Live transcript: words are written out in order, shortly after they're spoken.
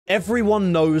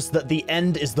Everyone knows that the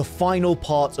end is the final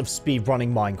part of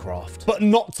speedrunning Minecraft, but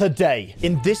not today.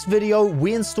 In this video,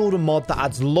 we installed a mod that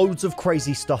adds loads of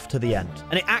crazy stuff to the end,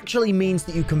 and it actually means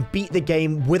that you can beat the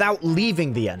game without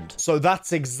leaving the end. So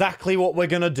that's exactly what we're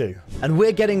gonna do. And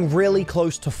we're getting really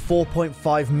close to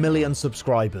 4.5 million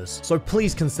subscribers. So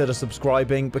please consider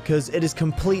subscribing because it is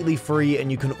completely free and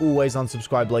you can always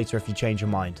unsubscribe later if you change your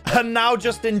mind. And now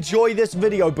just enjoy this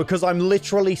video because I'm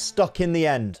literally stuck in the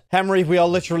end. Henry, we are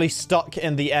literally stuck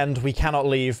in the end. We cannot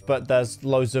leave, but there's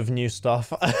loads of new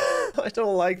stuff. I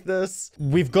don't like this.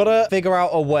 We've got to figure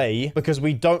out a way because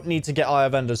we don't need to get Eye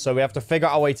of Enders, so we have to figure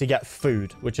out a way to get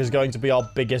food, which is going to be our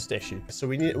biggest issue. So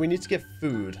we need to get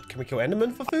food. Can we kill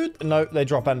Enderman for food? No, they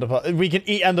drop Ender pearls. We can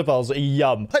eat Ender pearls.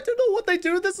 Yum. I don't know what they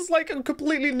do. This is like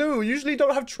completely new. Usually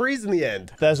don't have trees in the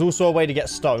end. There's also a way to get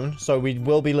stone, so we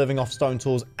will be living off stone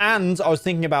tools. And I was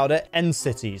thinking about it, end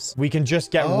cities. We can just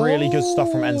get really good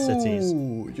stuff from end cities.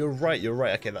 You're right. You're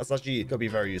right. Okay, that's actually gonna be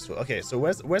very useful. Okay, so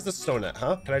where's the stone at,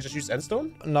 huh? Can I just use end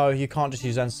stone? No, you can't just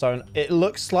use end stone. It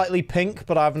looks slightly pink,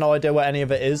 but I have no idea where any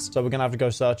of it is, so we're gonna have to go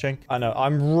searching. I know.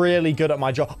 I'm really good at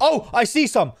my job. Oh, I see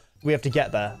some. We have to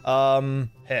get there.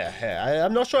 Here.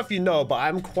 I'm not sure if you know, but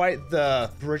I'm quite the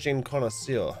bridging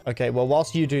connoisseur. Okay, well,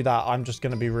 whilst you do that, I'm just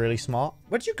gonna be really smart.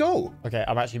 Where'd you go? Okay,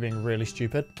 I'm actually being really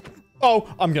stupid.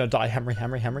 Oh, I'm gonna die. Henry.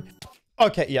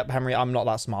 Okay, yep, Henry, I'm not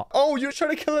that smart. Oh, you're trying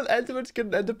to kill an enderman to get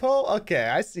an ender pearl? Okay,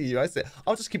 I see you.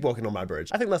 I'll just keep walking on my bridge.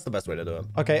 I think that's the best way to do it.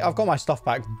 Okay, I've got my stuff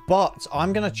back, but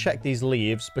I'm going to check these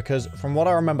leaves because from what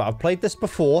I remember, I've played this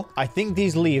before. I think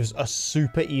these leaves are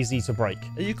super easy to break.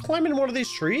 Are you climbing one of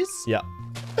these trees? Yeah.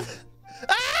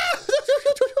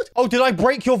 Oh, did I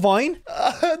break your vine?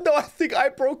 No, I think I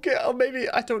broke it. Or maybe,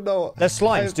 I don't know. There's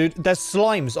slimes, dude. There's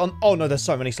slimes on... Oh, no, there's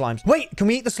so many slimes. Wait, can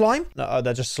we eat the slime? No,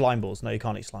 they're just slime balls. No, you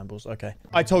can't eat slime balls. Okay.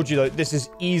 I told you, though, this is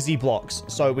easy blocks,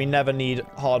 so we never need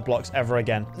hard blocks ever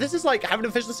again. This is like having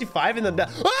efficiency 5 in the...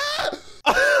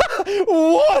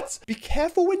 What? Be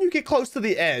careful when you get close to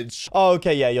the edge. Oh,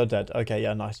 okay, yeah, you're dead. Okay,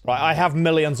 yeah, nice. Right, I have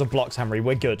millions of blocks, Henry.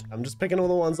 We're good. I'm just picking all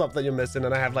the ones up that you're missing,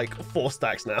 and I have like 4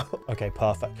 stacks now. Okay,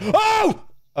 perfect. Oh!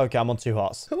 Okay, I'm on 2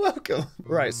 hearts. Welcome.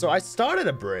 Right, so I started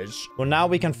a bridge. Well, now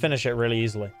we can finish it really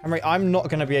easily. Henry, I'm not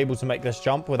going to be able to make this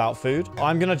jump without food.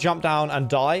 I'm going to jump down and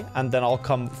die, and then I'll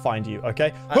come find you,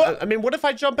 okay? I mean, what if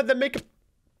I jump and then make a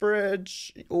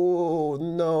bridge? Oh,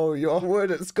 no, your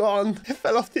wood is gone. It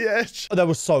fell off the edge. There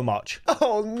was so much.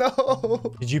 Oh,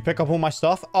 no. Did you pick up all my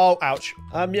stuff? Oh, ouch.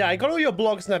 Yeah, I got all your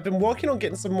blocks, and I've been working on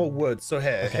getting some more wood. So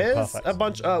here's perfect. a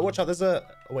bunch. Watch out, there's a...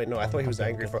 Oh, wait, no, I thought he was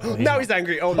angry for... Now he's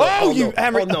angry. Oh, no. Oh, you, no.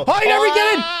 Henry. Oh, no. Hi, Henry,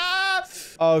 get in!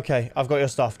 Okay, I've got your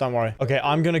stuff. Don't worry. Okay,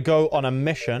 I'm going to go on a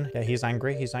mission. Yeah, he's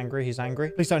angry.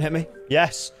 Please don't hit me.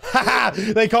 Yes. Haha!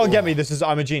 They can't get me.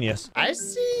 I'm a genius. I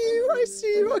see you.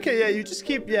 Okay, yeah, you just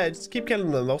keep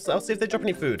killing them. I'll see if they drop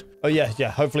any food. Oh, yeah.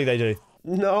 Hopefully they do.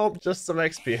 No, just some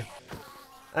XP.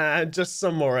 And just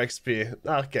some more XP.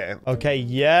 Okay. Okay,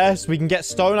 yes. We can get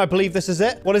stone. I believe this is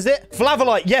it. What is it?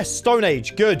 Flavolite. Yes, Stone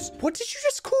Age. Good. What did you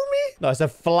just call me? No, I said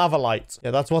flavolite.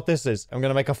 Yeah, that's what this is. I'm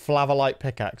going to make a flavolite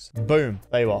pickaxe. Boom.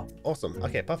 There you are. Awesome.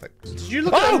 Okay, perfect. Did you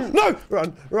look at him? No!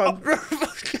 Run.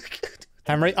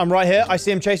 Henry, I'm right here. I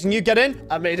see him chasing you. Get in.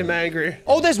 I made him angry.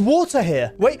 Oh, there's water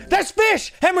here. Wait, there's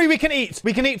fish. Henry, we can eat.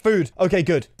 We can eat food. Okay,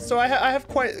 good. So I have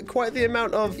quite the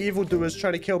amount of evildoers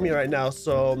trying to kill me right now.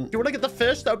 So if you want to get the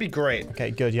fish, that would be great.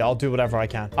 Okay, good. Yeah, I'll do whatever I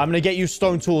can. I'm going to get you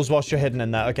stone tools whilst you're hidden in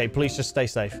there. Okay, please just stay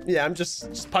safe. Yeah, I'm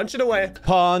just punching away.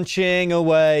 Punching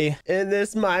away. In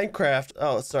this Minecraft.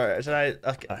 Oh, sorry. Should I?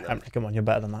 Okay. Henry, come on. You're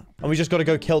better than that. And we just got to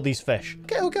go kill these fish.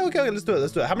 Okay. Let's do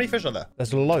it. How many fish are there?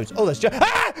 There's loads. Oh, there's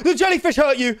the jellyfish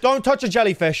hurt you. Don't touch a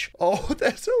jellyfish. Oh,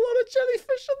 there's a lot of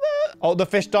jellyfish in there. Oh, the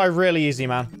fish die really easy,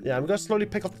 man. Yeah, I'm going to slowly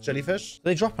pick off the jellyfish. Do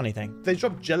they drop anything? They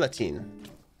drop gelatine.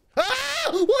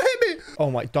 Ah! What hit me?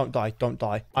 Oh my, don't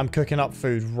die. I'm cooking up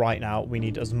food right now. We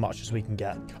need as much as we can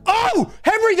get. Oh,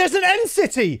 Henry, there's an end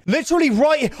city. Literally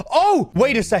right here. Oh,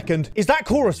 wait a second. Is that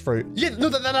chorus fruit? Yeah, no,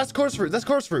 that's chorus fruit. That's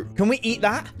chorus fruit. Can we eat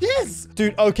that? Yes.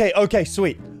 Dude, okay,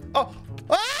 sweet. Oh.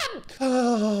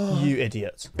 You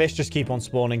idiot. Fish just keep on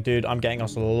spawning, dude. I'm getting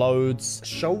us loads.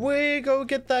 Shall we go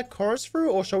get that chorus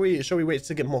fruit, or shall we wait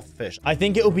to get more fish? I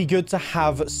think it will be good to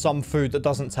have some food that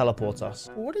doesn't teleport us.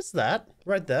 What is that?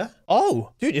 Right there.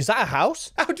 Oh, dude, is that a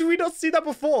house? How did we not see that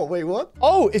before? Wait, what?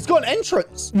 Oh, it's got an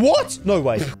entrance. What? No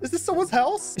way. Is this someone's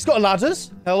house? It's got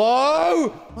ladders. Hello?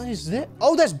 What is this?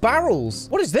 Oh, there's barrels.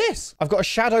 What is this? I've got a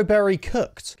shadowberry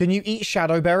cooked. Can you eat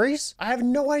shadowberries? I have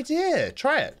no idea.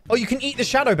 Try it. Oh, you can eat the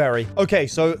shadowberry. Okay,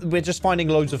 so we're just finding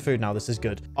loads of food now. This is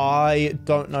good. I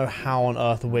don't know how on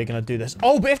earth we're going to do this.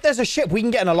 Oh, but if there's a ship, we can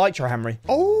get an elytra, Henry.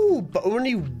 Oh, but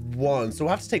only one. So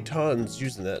we'll have to take turns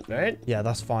using it, right? Yeah,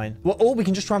 that's fine. Well, or we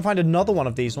can just try and find another one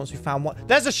of these once we found one.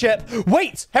 There's a ship.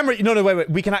 Wait, Henry. No, wait.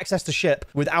 We can access the ship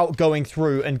without going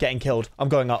through and getting killed. I'm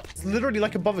going up. It's literally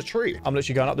like above a tree. I'm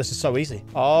literally going up. This is so easy.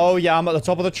 Oh, yeah, I'm at the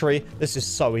top of the tree. This is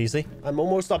so easy. I'm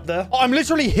almost up there. Oh, I'm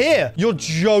literally here. You're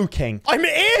joking. I'm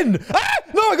in. Ah!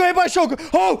 No, I got hit by a shotgun.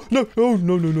 Oh, no. Oh,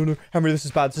 no. Henry, this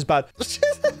is bad. This is bad.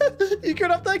 You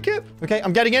good up there, kid? Okay,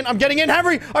 I'm getting in.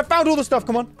 Henry, I found all the stuff.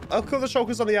 Come on. I'll kill the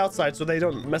shulkers on the outside so they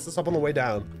don't mess us up on the way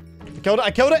down.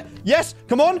 I killed it. Yes,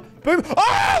 come on. Boom.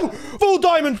 Oh! Full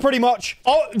diamond, pretty much.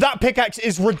 Oh, that pickaxe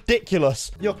is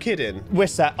ridiculous. You're kidding. We're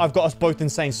set. I've got us both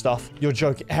insane stuff. You're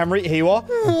joking. Henry, here you are.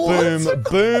 What?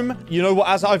 Boom. You know what?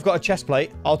 As I've got a chest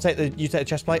plate, you take the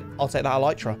chest plate. I'll take that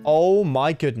elytra. Oh,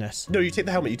 my goodness. No, you take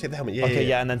the helmet. Yeah, okay,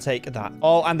 yeah, and then take that.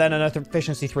 Oh, and then an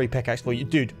efficiency 3 pickaxe for you.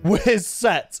 Dude, we're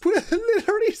set. We're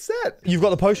literally set. You've got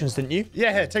the potions, didn't you?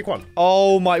 Yeah, here, take one.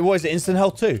 Oh, my. What is it? Instant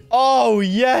health 2. Oh,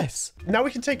 yes. Now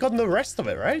we can take on the rest of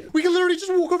it, right? We can literally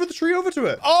just walk over the tree over to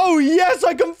it. Oh, yes,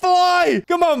 I can fly.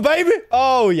 Come on, baby.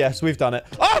 Oh, yes, we've done it.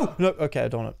 Oh, no. Okay, I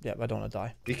don't want to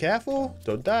die. Be careful.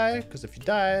 Don't die, because if you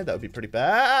die, that would be pretty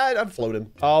bad. I'm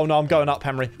floating. Oh, no, I'm going up,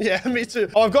 Henry. Yeah, me too.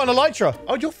 Oh, I've got an elytra.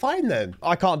 Oh, you're fine then.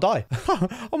 I can't die.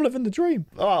 I'm living the dream.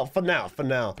 Oh, for now.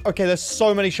 Okay, there's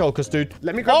so many shulkers, dude.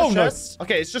 Let me grab the chest. No.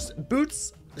 Okay, it's just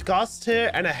boots, ghast tear,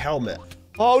 and a helmet.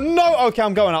 Oh, no. Okay,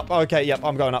 I'm going up. Okay, yep,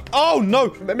 I'm going up. Oh, no.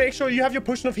 Make sure you have your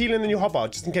potion of healing in your hotbar,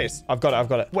 just in case. I've got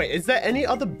it. Wait, is there any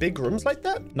other big rooms like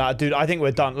that? Nah, dude, I think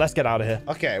we're done. Let's get out of here.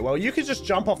 Okay, well, you can just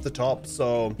jump off the top,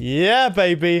 so... Yeah,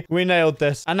 baby. We nailed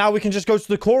this. And now we can just go to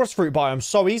the chorus fruit biome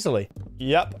so easily.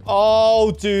 Yep.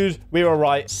 Oh, dude. We were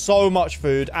right. So much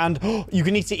food. And you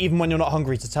can eat it even when you're not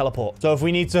hungry to teleport. So if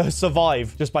we need to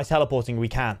survive just by teleporting, we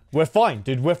can. We're fine,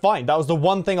 dude. We're fine. That was the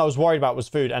one thing I was worried about was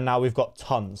food. And now we've got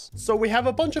tons. So we have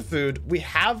a bunch of food. We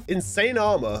have insane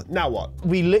armor. Now what?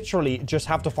 We literally just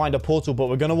have to find a portal, but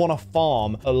we're going to want to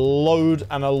farm a load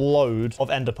and a load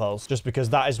of ender pearls just because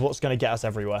that is what's going to get us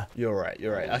everywhere. You're right.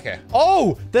 Okay.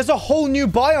 Oh, there's a whole new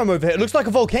biome over here. It looks like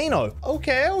a volcano.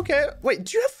 Okay. Wait,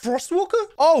 do you have Frostwalker?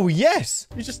 Oh, yes.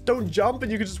 You just don't jump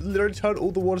and you can just literally turn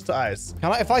all the water to ice.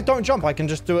 Can I? If I don't jump, I can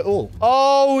just do it all.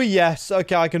 Oh, yes.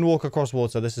 Okay, I can walk across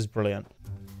water. This is brilliant.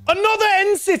 Another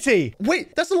end city.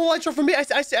 Wait, that's an elytra for me.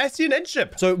 I see an end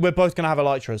ship. So we're both going to have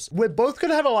elytras. We're both going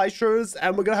to have elytras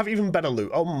and we're going to have even better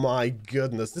loot. Oh my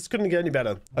goodness. This couldn't get any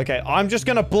better. Okay, I'm just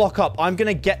going to block up. I'm going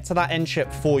to get to that end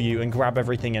ship for you and grab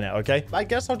everything in it, okay? I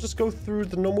guess I'll just go through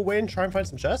the normal way and try and find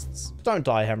some chests. Don't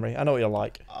die, Henry. I know what you're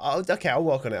like. Okay, I'll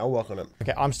work on it.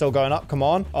 Okay, I'm still going up. Come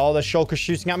on. Oh, there's shulkers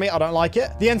shooting at me. I don't like it.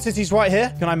 The end city's right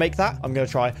here. Can I make that? I'm going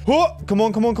to try. Oh, come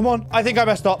on. I think I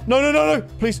messed up. No.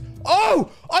 Please. Oh,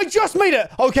 I just made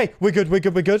it. Okay, we're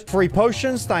good. 3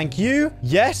 potions. Thank you.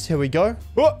 Yes, here we go.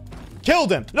 Oh,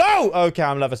 killed him. No. Okay,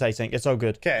 I'm levitating. It's all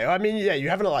good. Okay, I mean, yeah, you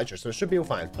have an elytra, so it should be all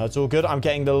fine. That's all good. I'm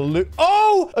getting the loot.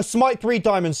 Oh, a smite 3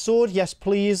 diamond sword. Yes,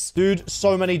 please. Dude,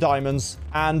 so many diamonds.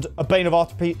 And a bane of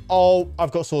Arthropy. Oh,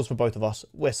 I've got swords for both of us.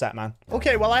 We're set, man.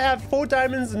 Okay, well, I have 4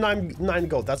 diamonds and 9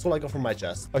 gold. That's all I got from my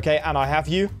chest. Okay, and I have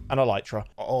you and elytra.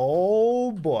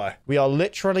 Oh, boy. We are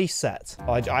literally set.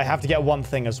 I have to get one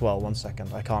thing as well. 1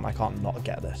 second. I can't not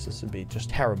get this. This would be just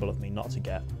terrible of me not to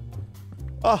get.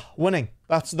 Ah, winning.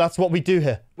 That's what we do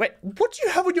here. Wait, what do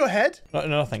you have on your head? No,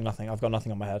 nothing. I've got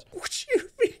nothing on my head. What do you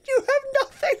mean you have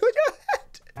nothing on your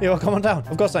head? Yeah, well, come on down.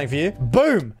 I've got something for you.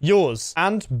 Boom, yours.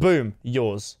 And boom,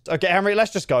 yours. Okay, Henry,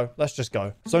 let's just go.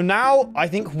 So now I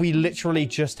think we literally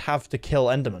just have to kill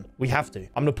Enderman. We have to.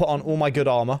 I'm going to put on all my good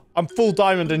armor. I'm full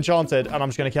diamond enchanted, and I'm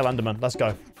just going to kill Enderman. Let's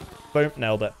go. Boom,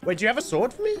 nailed it. Wait, do you have a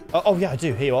sword for me? Oh, yeah, I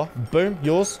do. Here you are. Boom,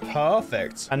 yours.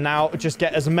 Perfect. And now just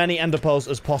get as many ender pearls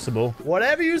as possible.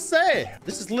 Whatever you say.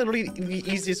 This is literally the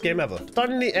easiest game ever.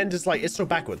 Starting the end is like, it's so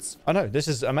backwards. I know, this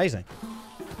is amazing.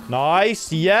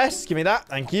 Nice. Yes, give me that.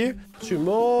 Thank you. 2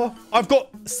 more. I've got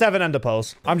 7 ender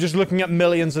pearls. I'm just looking at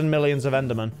millions and millions of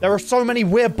endermen. There are so many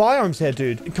weird biomes here,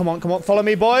 dude. Come on. Follow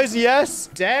me, boys. Yes.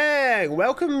 Dang.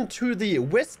 Welcome to the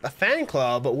Wisp fan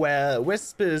club where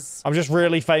Wisp is... I'm just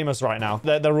really famous right now.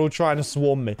 They're all trying to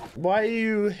swarm me. Why are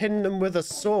you hitting them with a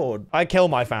sword? I kill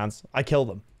my fans. I kill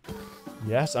them.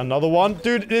 Yes, another one.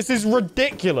 Dude, this is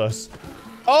ridiculous.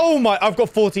 Oh my, I've got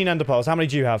 14 ender pearls. How many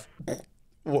do you have?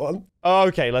 1.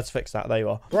 Okay, let's fix that. There you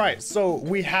are. Right, so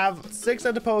we have 6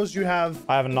 ender pearls. You have...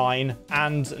 I have 9.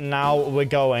 And now we're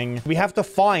going... We have to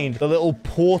find the little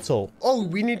portal. Oh,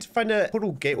 we need to find a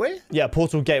portal gateway? Yeah,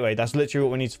 portal gateway. That's literally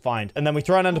what we need to find. And then we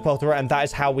throw an ender pearl through it, and that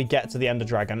is how we get to the ender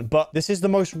dragon. But this is the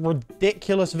most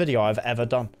ridiculous video I've ever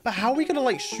done. But how are we gonna,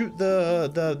 like, shoot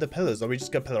the pillars? Are we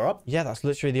just gonna pillar up? Yeah, that's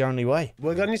literally the only way.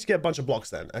 We're gonna need to get a bunch of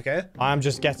blocks then, okay? I'm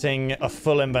just getting a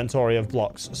full inventory of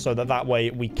blocks so that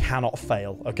way we cannot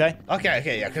fail, okay?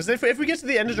 Okay, yeah, because if we get to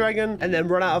the ender dragon and then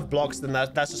run out of blocks, then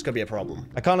that's just gonna be a problem.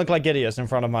 I can't look like idiots in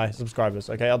front of my subscribers,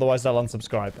 okay? Otherwise, they'll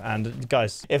unsubscribe. And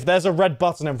guys, if there's a red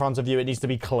button in front of you, it needs to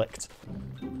be clicked.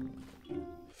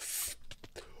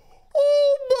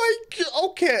 Oh my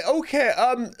god. Okay.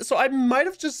 So I might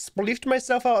have just spleefed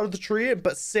myself out of the tree,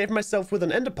 but saved myself with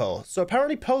an ender pearl. So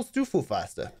apparently pearls do fall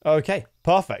faster. Okay,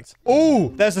 perfect.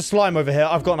 Oh, there's a slime over here.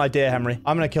 I've got an idea, Henry.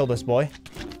 I'm gonna kill this boy.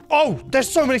 Oh, there's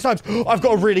so many slimes. I've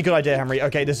got a really good idea, Henry.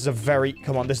 Okay, this is a very...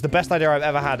 Come on, this is the best idea I've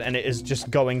ever had, and it is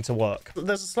just going to work.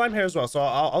 There's a slime here as well, so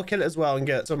I'll kill it as well and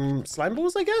get some slime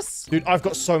balls, I guess? Dude, I've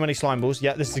got so many slime balls.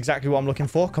 Yeah, this is exactly what I'm looking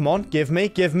for. Come on, give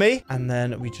me. And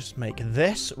then we just make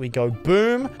this. We go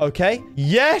boom. Okay.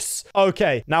 Yes.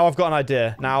 Okay, now I've got an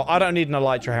idea. Now, I don't need an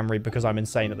elytra, Henry, because I'm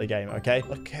insane at the game, okay?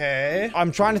 Okay.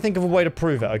 I'm trying to think of a way to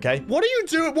prove it, okay? What are you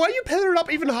doing? Why are you pillaring up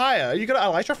even higher? Are you gonna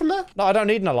elytra from there? No, I don't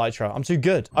need an elytra. I'm too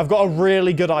good. I've got a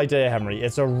really good idea, Henry.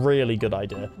 It's a really good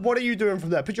idea. What are you doing from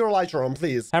there? Put your elytra on,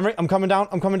 please. Henry, I'm coming down.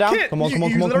 Come on. You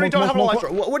literally don't have an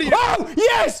elytra. What are you... Oh,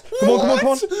 yes! Come on.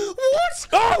 What?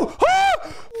 Oh!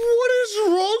 What is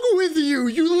wrong with you?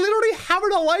 You literally have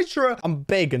an elytra. I'm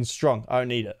big and strong. I don't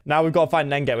need it. Now we've got to find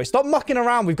an end gateway. Stop mucking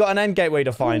around. We've got an end gateway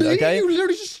to find, okay? You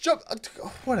literally just jump...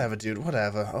 Whatever, dude.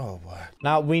 Whatever. Oh, boy.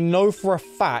 Now, we know for a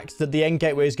fact that the end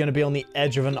gateway is going to be on the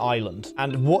edge of an island.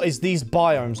 And what is these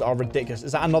biomes are ridiculous.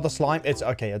 Is that another slime? It's...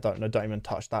 Okay, I don't know. Don't even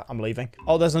touch that. I'm leaving.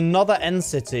 Oh, there's another end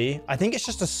city. I think it's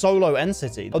just a solo end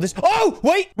city. Oh, this... Oh,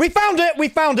 wait! We found it!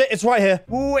 It's right here.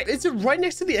 Wait, is it right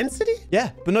next to the end city?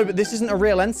 Yeah, but this isn't a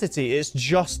real end city. It's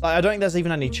just... I don't think there's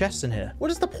even any chests in here.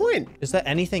 What is the point? Is there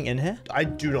anything in here? I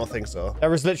do not think so.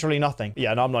 There is literally nothing.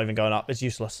 Yeah, no, I'm not even going up. It's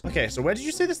useless. Okay, so where did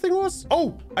you say this thing was?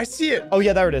 Oh, I see it. Oh,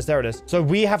 yeah, there it is. So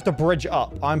we have to bridge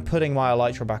up. I'm putting my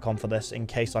elytra back on for this in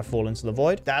case I fall into the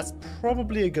void. That's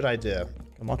probably a good idea.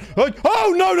 Come on.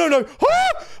 Oh, no. Ah!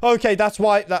 Okay, that's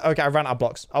why... Okay, I ran out of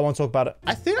blocks. I won't talk about it.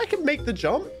 I think I can make the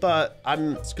jump, but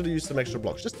I'm just going to use some extra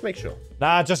blocks just to make sure.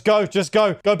 Nah, just go.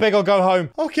 Go big or go home.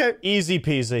 Okay. Easy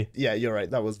peasy. Yeah, you're right.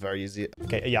 That was very easy.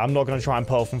 Okay, yeah, I'm not going to try and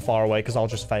pearl from far away because I'll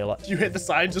just fail it. You hit the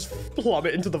side, just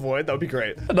plummet into the void. That would be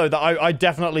great. No, I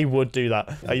definitely would do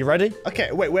that. Are you ready?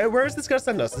 Okay, wait, where is this going to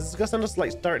send us? Is this going to send us,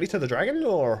 like, directly to the dragon,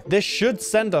 or...? This should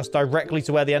send us directly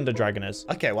to where the ender dragon is.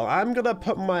 Okay, well, I'm going to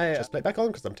put my chestplate back on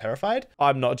because I'm terrified.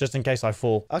 I'm not, just in case I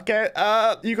fall. Okay,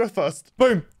 you go first.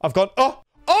 Boom. I've gone.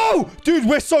 Oh, dude,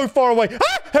 we're so far away.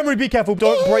 Ah! Henry, be careful.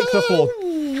 Don't break the floor.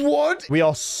 What? We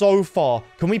are so far.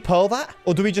 Can we pearl that?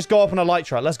 Or do we just go up on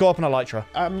elytra? Let's go up on elytra.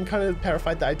 I'm kind of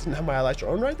terrified that I didn't have my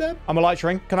elytra on right there. I'm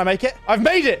elytraing. Can I make it? I've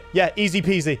made it. Yeah, easy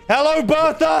peasy. Hello,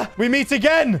 Bertha. We meet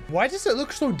again. Why does it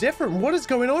look so different? What is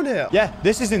going on here? Yeah,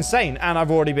 this is insane. And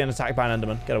I've already been attacked by an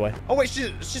enderman. Get away. Oh, wait,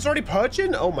 she's already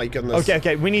perching? Oh, my goodness.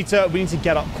 Okay. We need to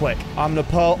get up quick. I'm going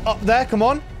to pearl up there. Come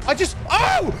on.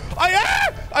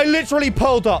 I literally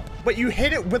pearled up. But you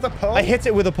hit it with a pearl? I hit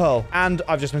it with a pearl, and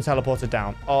I've just been teleported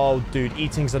down. Oh, dude,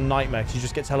 eating's a nightmare because you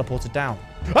just get teleported down.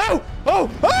 The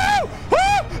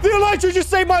elytra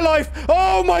just saved my life.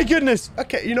 Oh my goodness.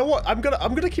 Okay, you know what? I'm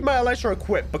gonna keep my elytra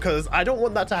equipped because I don't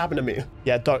want that to happen to me.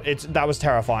 Yeah, that was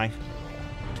terrifying.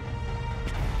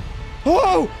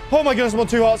 Oh my goodness, I'm on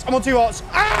 2 hearts.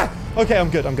 Ah! Okay, I'm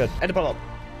good. Ender pearl up.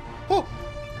 Oh,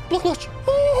 block launch.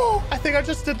 Oh, I think I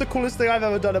just did the coolest thing I've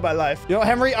ever done in my life. You know what,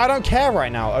 Henry? I don't care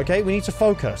right now, okay? We need to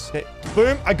focus. Okay.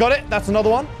 Boom, I got it. That's another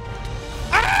one.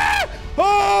 Ah!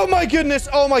 Oh my goodness.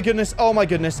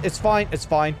 It's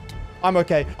fine. I'm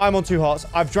okay. I'm on 2 hearts.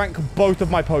 I've drank both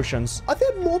of my potions. Are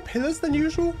there more pillars than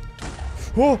usual?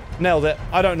 Oh, nailed it.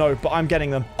 I don't know, but I'm getting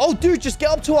them. Oh, dude, just get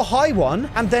up to a high one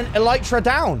and then elytra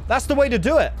down. That's the way to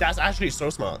do it. That's actually so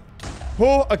smart.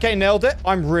 Oh, okay, nailed it.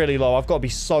 I'm really low. I've got to be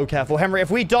so careful. Henry,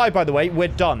 if we die, by the way, we're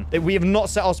done. We have not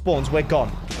set our spawns. We're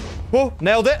gone. Oh,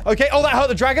 nailed it. Okay. Oh, that hurt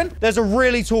the dragon. There's a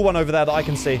really tall one over there that I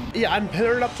can see. Yeah, I'm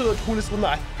pillaring up to the tallest one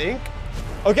that I think.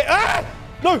 Okay. Ah!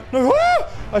 No, no. Ah!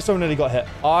 I so nearly got hit.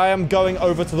 I am going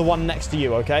over to the one next to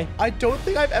you, okay? I don't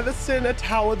think I've ever seen a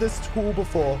tower this tall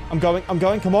before. I'm going.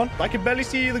 Come on. I can barely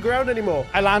see the ground anymore.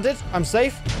 I landed. I'm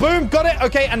safe. Boom, got it.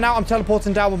 Okay, and now I'm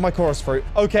teleporting down with my chorus fruit.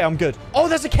 Okay, I'm good. Oh,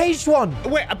 there's a caged one.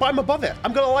 Wait, but I'm above it.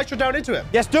 I'm gonna elytra down into it.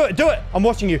 Yes, do it, do it. I'm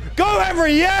watching you. Go,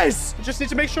 Henry, yes! Just need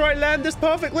to make sure I land this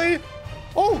perfectly.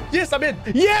 Oh, yes, I'm in.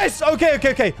 Yes!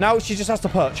 Okay. Now she just has to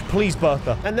perch. Please,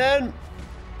 Bertha. And then...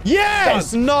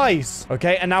 Yes! Done. Nice.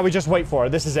 Okay, and now we just wait for her.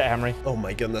 This is it, Henry. Oh,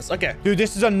 my goodness. Okay. Dude,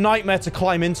 this is a nightmare to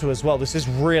climb into as well. This is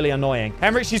really annoying.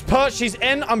 Henry, she's perched. She's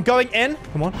in. I'm going in.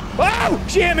 Come on. Oh!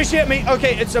 She hit me.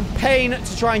 Okay, it's a pain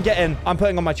to try and get in. I'm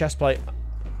putting on my chest plate.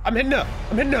 I'm hitting her.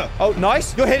 Oh,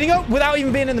 nice. You're hitting her without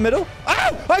even being in the middle?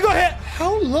 Ow! I got hit.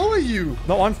 How low are you?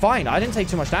 No, I'm fine. I didn't take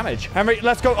too much damage. Henry,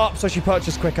 let's go up so she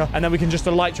perches quicker, and then we can just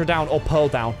elytra down or pearl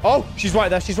down. Oh, she's right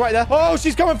there. Oh,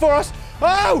 she's coming for us.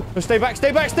 Oh! No, stay back,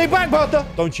 Bertha.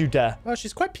 Don't you dare. Oh,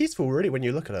 she's quite peaceful, really, when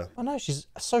you look at her. Oh, no, she's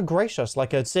so gracious,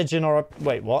 like a pigeon or a...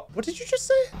 Wait, what? What did you just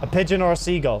say? A pigeon or a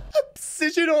seagull. A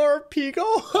pigeon or a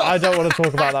peagull? I don't want to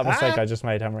talk about that mistake I just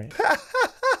made, Henry.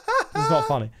 This is not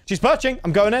funny. She's perching.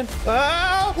 I'm going in.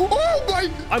 Oh, my...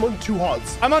 I'm on 2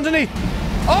 hearts. I'm underneath.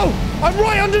 Oh, I'm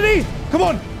right underneath. Come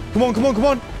on.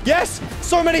 Yes.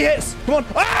 So many hits. Come on.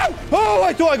 Ow! Oh,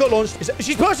 I thought I got launched.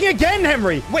 She's perching again,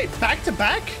 Henry. Wait, back to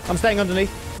back? I'm staying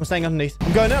underneath.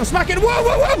 I'm going in. I'm smacking. Whoa.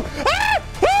 Ah!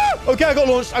 Ah! Okay, I got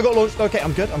launched. Okay,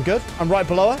 I'm good. I'm right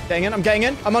below her. I'm getting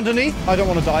in. I'm underneath. I don't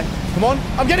want to die. Come on.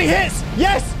 I'm getting hits.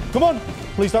 Yes. Come on.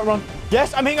 Please don't run.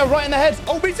 Yes, I'm hitting her right in the head.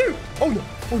 Oh, me too. Oh, no.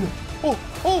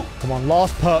 Oh. Come on,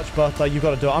 last perch, Bertha. You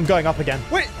got to do it. I'm going up again.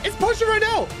 Wait, it's pushing right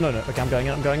now. No. Okay, I'm going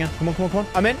in. Come on.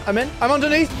 I'm in. I'm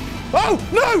underneath. Oh,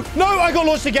 no. I got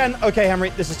launched again. Okay,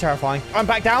 Henry, this is terrifying. I'm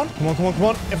back down. Come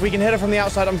on. If we can hit her from the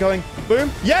outside, I'm going.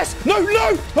 Boom. Yes. No.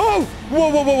 Oh.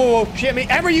 Whoa. She hit me.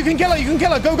 Henry, you can kill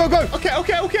her. Go. Okay.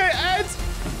 And...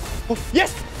 Oh,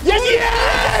 yes.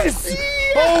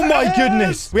 Oh my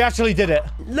goodness. We actually did it.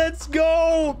 Let's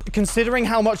go. Considering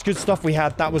how much good stuff we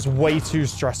had, that was way too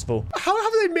stressful. How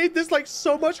have they made this like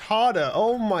so much harder?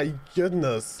 Oh my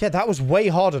goodness. Yeah, that was way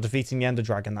harder defeating the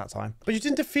enderdragon that time. But you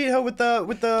didn't defeat her with the...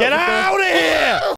 Get out of here!